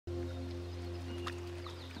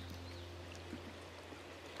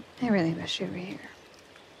I really wish you were here.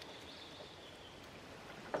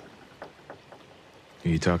 Are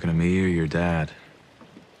you talking to me or your dad?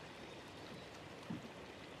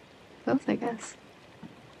 Both, I guess.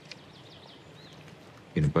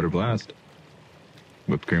 Peanut butter blast.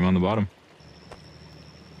 Whipped cream on the bottom.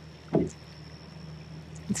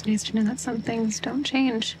 It's nice to know that some things don't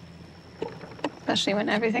change. Especially when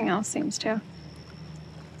everything else seems to.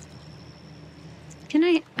 Can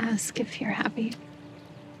I ask if you're happy?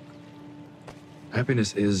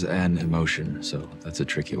 Happiness is an emotion, so that's a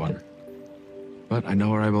tricky one. But I know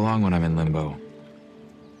where I belong when I'm in limbo.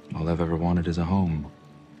 All I've ever wanted is a home.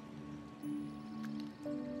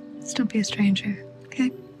 Just don't be a stranger,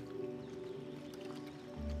 okay?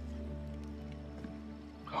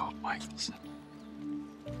 Oh, Michelson.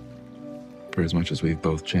 For as much as we've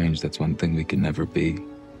both changed, that's one thing we can never be.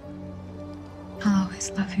 I'll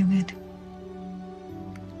always love you, Mid.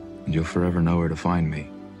 And you'll forever know where to find me.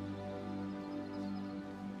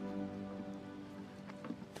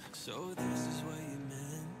 So this is what you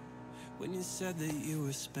meant when you said that you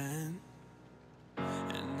were spent.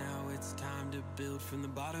 And now it's time to build from the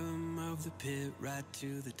bottom of the pit right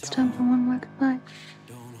to the top. It's time for one more goodbye.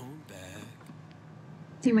 Don't hold back.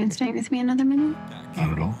 Do you mind staying with me another minute?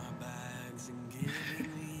 Not at all.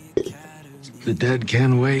 The dead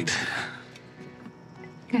can wait.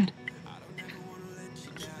 Good.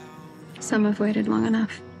 Some have waited long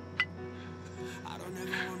enough.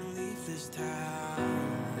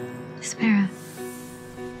 Spara.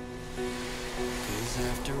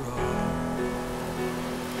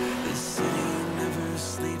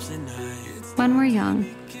 When we're young,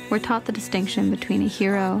 we're taught the distinction between a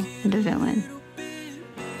hero and a villain.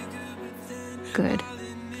 Good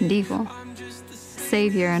and evil.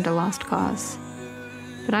 Savior and a lost cause.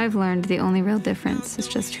 But I've learned the only real difference is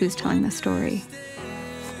just who's telling the story.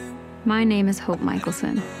 My name is Hope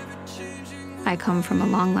Michelson. I come from a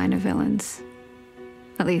long line of villains.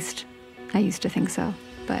 At least, I used to think so,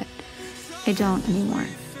 but I don't anymore.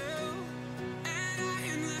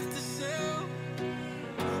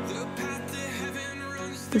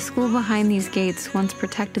 The school behind these gates once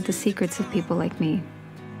protected the secrets of people like me,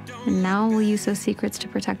 and now we'll use those secrets to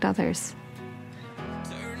protect others.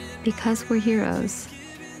 Because we're heroes.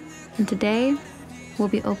 And today, we'll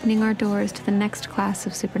be opening our doors to the next class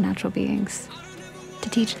of supernatural beings, to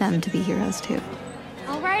teach them to be heroes too.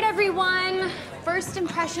 All right, everyone. First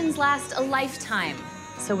impressions last a lifetime.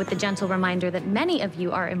 So with the gentle reminder that many of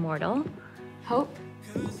you are immortal, Hope,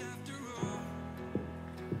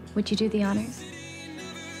 would you do the honors?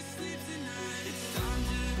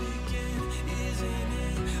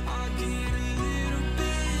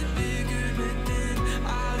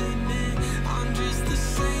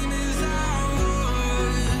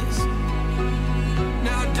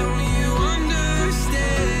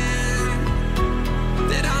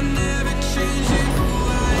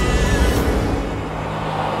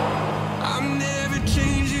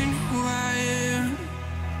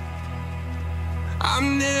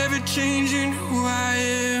 I'm never changing who I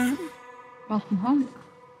am. Welcome home.